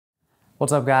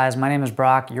What's up guys, my name is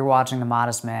Brock, you're watching The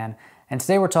Modest Man, and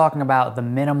today we're talking about the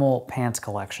minimal pants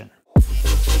collection.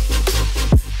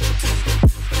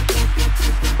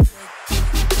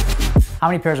 How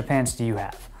many pairs of pants do you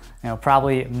have?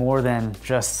 Probably more than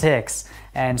just 6,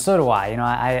 and so do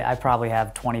I. I probably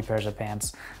have 20 pairs of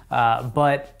pants,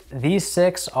 but these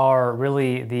 6 are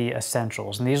really the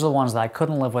essentials, and these are the ones that I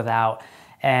couldn't live without,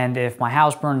 and if my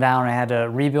house burned down and I had to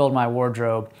rebuild my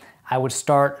wardrobe, I would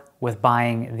start with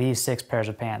buying these 6 pairs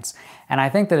of pants. And I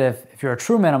think that if you're a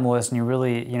true minimalist and you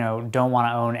really don't want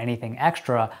to own anything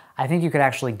extra, I think you could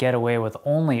actually get away with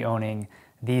only owning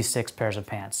these 6 pairs of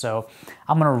pants. So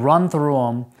I'm gonna run through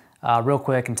them real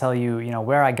quick and tell you,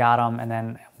 where I got them and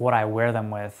then what I wear them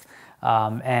with.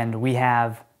 And we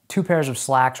have 2 pairs of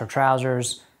slacks or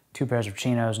trousers, 2 pairs of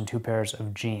chinos, and 2 pairs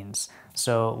of jeans.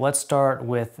 So let's start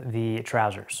with the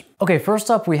trousers. Okay,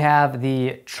 first up we have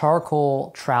the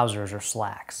charcoal trousers or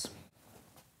slacks.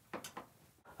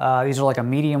 These are like a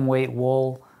medium weight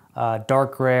wool,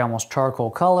 dark gray, almost charcoal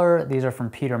color. These are from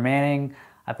Peter Manning.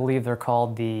 I believe they're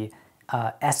called the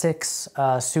Essex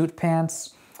suit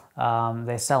pants.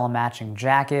 They sell a matching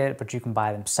jacket, but you can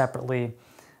buy them separately.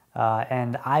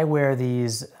 And I wear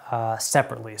these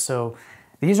separately. So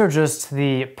these are just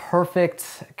the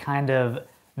perfect kind of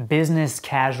business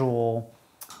casual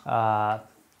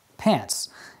pants.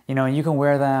 You can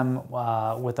wear them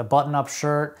with a button-up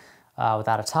shirt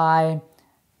without a tie.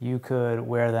 You could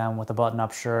wear them with a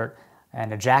button-up shirt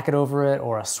and a jacket over it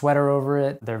or a sweater over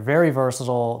it. They're very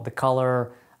versatile. The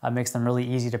color makes them really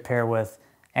easy to pair with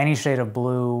any shade of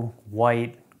blue,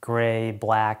 white, gray,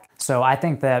 black. So I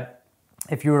think that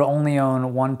if you were to only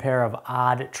own 1 pair of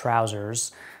odd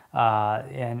trousers,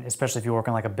 and especially if you work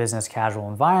in like a business casual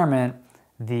environment,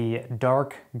 the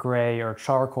dark gray or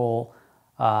charcoal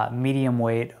medium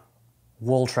weight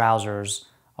wool trousers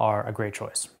are a great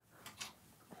choice.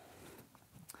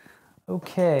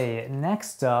 Okay,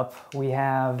 next up we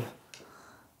have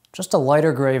just a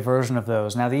lighter gray version of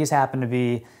those. Now these happen to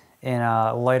be in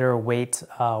a lighter weight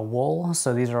wool,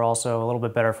 so these are also a little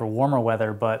bit better for warmer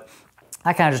weather, but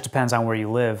that kind of just depends on where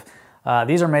you live.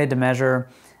 These are made to measure,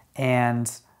 and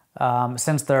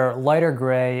since they're lighter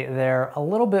gray, they're a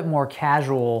little bit more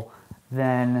casual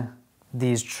than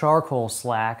these charcoal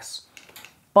slacks,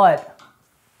 but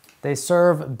they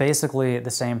serve basically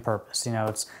the same purpose.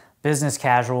 It's business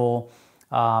casual.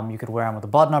 You could wear them with a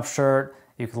button-up shirt.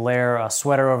 You could layer a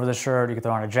sweater over the shirt. You could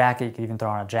throw on a jacket. You could even throw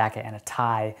on a jacket and a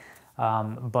tie.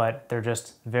 But they're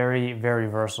just very, very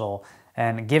versatile.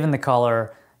 And given the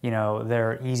color,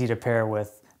 they're easy to pair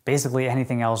with basically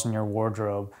anything else in your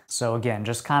wardrobe. So again,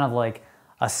 just kind of like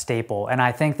a staple. And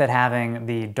I think that having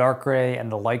the dark gray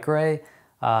and the light gray,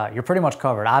 you're pretty much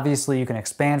covered. Obviously, you can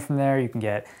expand from there. You can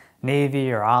get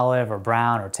navy or olive or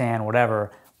brown or tan,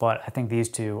 whatever, but I think these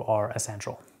 2 are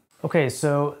essential. Okay,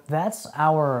 so that's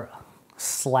our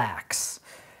slacks.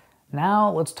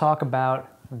 Now let's talk about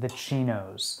the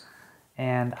chinos.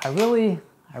 And I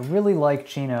really like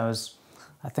chinos.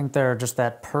 I think they're just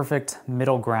that perfect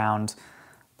middle ground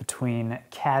between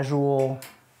casual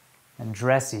and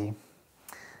dressy.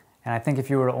 And I think if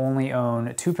you were to only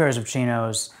own 2 pairs of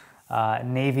chinos,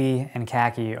 navy and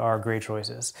khaki are great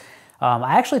choices.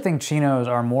 I actually think chinos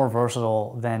are more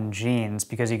versatile than jeans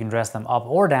because you can dress them up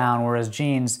or down, whereas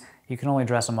jeans, you can only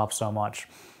dress them up so much.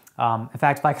 In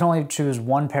fact, if I could only choose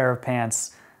 1 pair of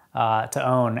pants to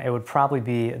own, it would probably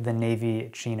be the navy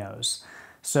chinos.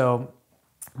 So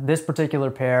this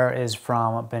particular pair is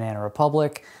from Banana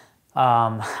Republic.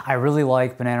 I really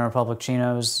like Banana Republic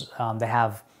chinos. They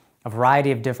have a variety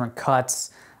of different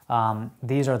cuts.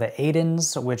 These are the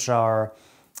Aidens, which are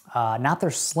not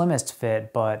their slimmest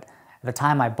fit, but at the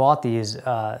time I bought these,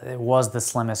 it was the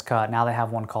slimmest cut. Now they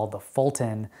have one called the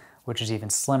Fulton, which is even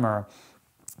slimmer.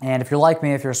 And if you're like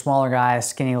me, if you're a smaller guy,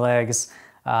 skinny legs,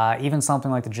 even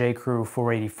something like the J. Crew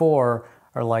 484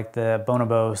 or like the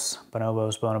Bonobos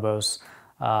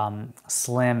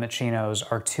slim chinos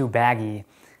are too baggy,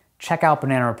 check out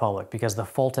Banana Republic because the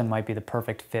Fulton might be the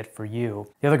perfect fit for you.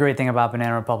 The other great thing about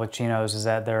Banana Republic chinos is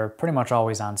that they're pretty much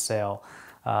always on sale.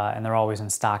 And they're always in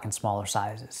stock in smaller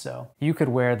sizes. So you could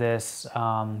wear this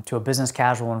to a business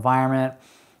casual environment.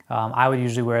 I would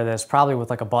usually wear this probably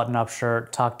with like a button-up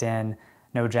shirt tucked in,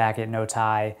 no jacket, no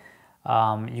tie.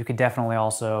 You could definitely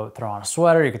also throw on a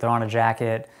sweater, you could throw on a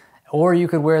jacket, or you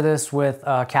could wear this with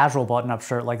a casual button-up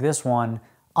shirt like this one,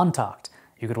 untucked.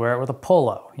 You could wear it with a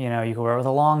polo, you could wear it with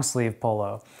a long sleeve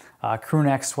polo, crew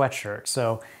neck sweatshirt.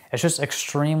 So it's just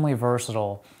extremely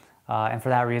versatile. And for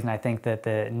that reason, I think that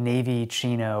the navy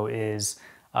chino is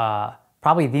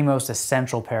probably the most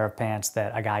essential pair of pants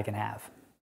that a guy can have.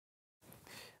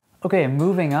 Okay,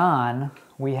 moving on,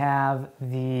 we have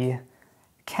the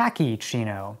khaki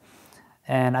chino.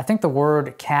 And I think the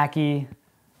word khaki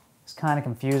is kind of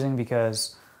confusing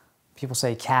because people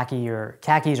say khaki or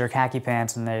khakis or khaki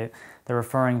pants, and they're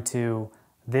referring to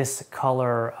this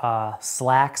color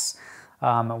slacks.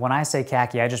 When I say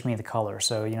khaki, I just mean the color.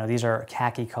 So, you know, these are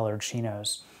khaki colored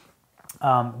chinos.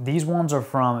 These ones are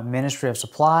from Ministry of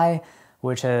Supply,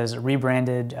 which has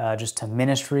rebranded just to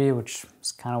Ministry, which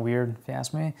is kind of weird if you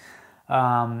ask me.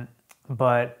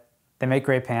 But they make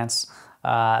great pants.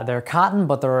 They're cotton,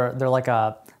 but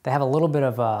they have a little bit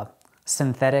of a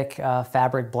synthetic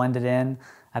fabric blended in.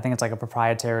 I think it's like a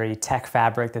proprietary tech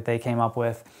fabric that they came up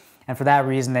with. And for that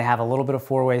reason, they have a little bit of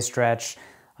four-way stretch.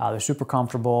 They're super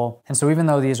comfortable. And so even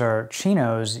though these are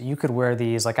chinos, you could wear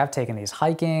these, like I've taken these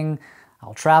hiking,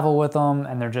 I'll travel with them,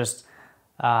 and they're just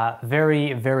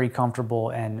very, very comfortable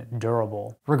and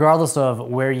durable. Regardless of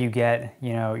where you get,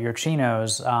 you know, your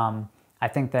chinos, I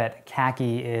think that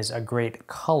khaki is a great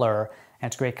color and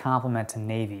it's a great complement to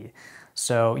navy.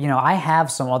 So, you know, I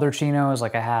have some other chinos,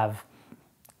 like I have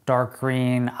dark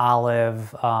green,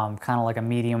 olive, kind of like a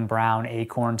medium brown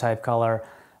acorn type color.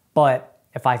 But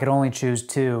if I could only choose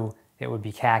two, it would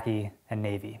be khaki and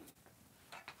navy.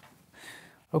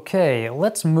 Okay,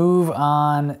 let's move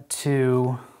on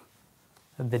to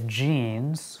the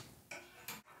jeans.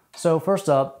 So first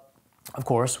up, of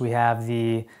course, we have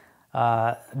the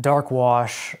dark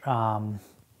wash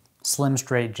slim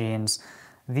straight jeans.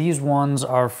 These ones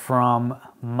are from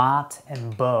Mott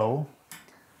and Bow.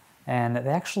 And they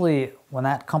actually, when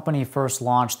that company first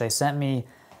launched, they sent me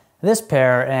this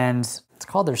pair, and it's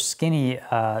called their skinny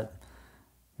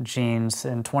jeans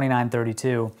in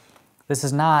 2932. This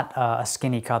is not a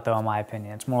skinny cut though, in my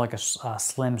opinion. It's more like a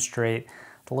slim straight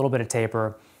with a little bit of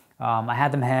taper. I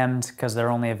had them hemmed because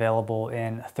they're only available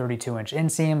in 32-inch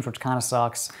inseams, which kind of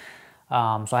sucks.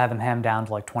 So I have them hemmed down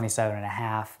to like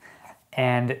 27.5.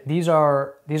 And these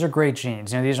are great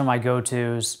jeans. You know, these are my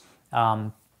go-tos.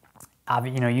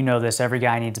 You know this, every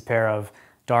guy needs a pair of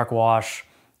dark wash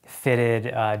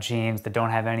fitted jeans that don't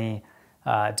have any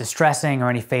distressing or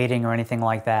any fading or anything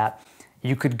like that.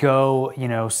 You could go, you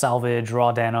know, salvage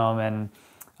raw denim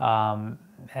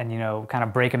and you know, kind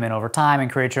of break them in over time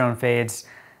and create your own fades.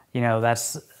 You know,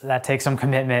 that takes some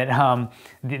commitment.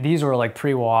 These were like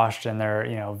pre-washed and they're,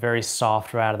 you know, very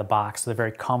soft right out of the box. So they're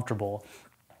very comfortable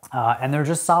and they're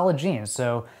just solid jeans.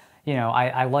 So, you know,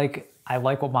 I like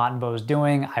what Mott & Bow is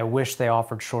doing. I wish they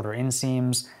offered shorter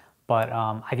inseams, but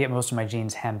I get most of my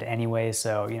jeans hemmed anyway,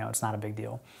 so, you know, it's not a big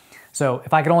deal. So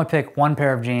if I could only pick one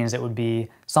pair of jeans, it would be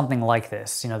something like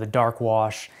this, you know, the dark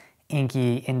wash,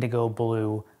 inky, indigo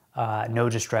blue, no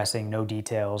distressing, no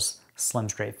details, slim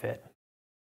straight fit.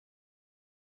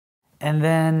 And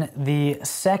then the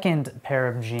second pair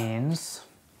of jeans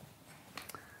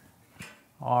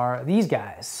are these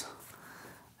guys.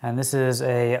 And this is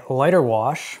a lighter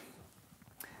wash.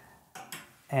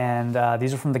 And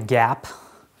these are from the Gap.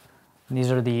 And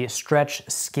these are the stretch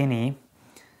skinny,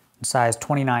 size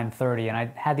 29-30. And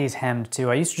I had these hemmed too.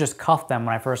 I used to just cuff them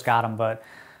when I first got them, but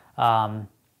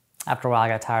after a while I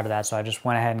got tired of that, so I just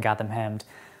went ahead and got them hemmed.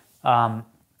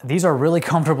 These are really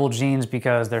comfortable jeans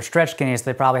because they're stretch skinny, so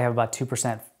they probably have about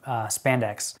 2%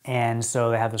 spandex. And so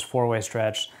they have this four-way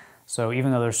stretch. So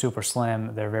even though they're super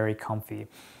slim, they're very comfy.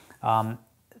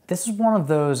 This is one of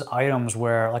those items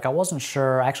where, like, I wasn't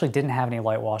sure, I actually didn't have any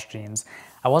light wash jeans.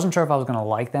 I wasn't sure if I was gonna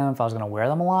like them, if I was gonna wear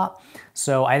them a lot.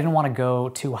 So I didn't wanna go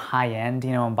too high end,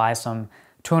 you know, and buy some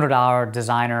 $200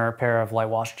 designer pair of light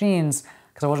wash jeans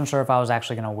because I wasn't sure if I was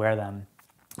actually gonna wear them.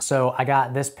 So I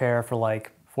got this pair for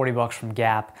like 40 bucks from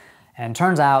Gap, and it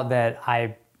turns out that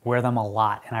I wear them a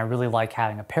lot, and I really like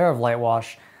having a pair of light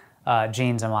wash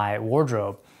jeans in my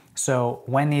wardrobe. So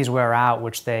when these wear out,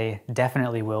 which they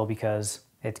definitely will because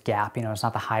it's Gap, you know, it's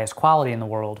not the highest quality in the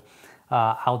world,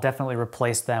 I'll definitely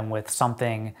replace them with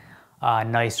something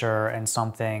nicer and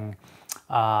something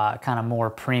kind of more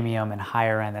premium and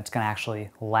higher end that's gonna actually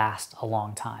last a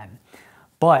long time.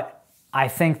 But I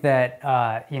think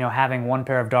that, you know, having one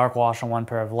pair of dark wash and one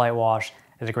pair of light wash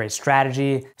is a great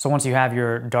strategy. So once you have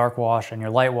your dark wash and your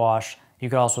light wash, you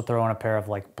could also throw in a pair of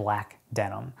like black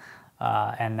denim.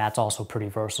 And that's also pretty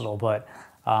versatile. But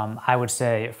I would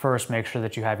say first make sure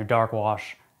that you have your dark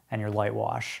wash and your light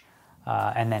wash,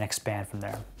 and then expand from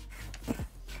there.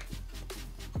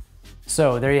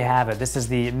 So there you have it. This is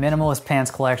the Minimalist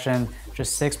Pants collection,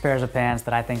 just 6 pairs of pants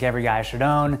that I think every guy should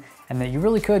own, and that you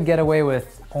really could get away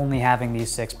with only having these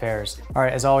 6 pairs. All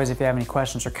right, as always, if you have any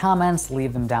questions or comments,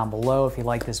 leave them down below. If you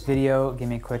like this video, give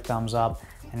me a quick thumbs up,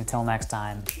 and until next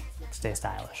time, stay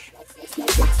stylish.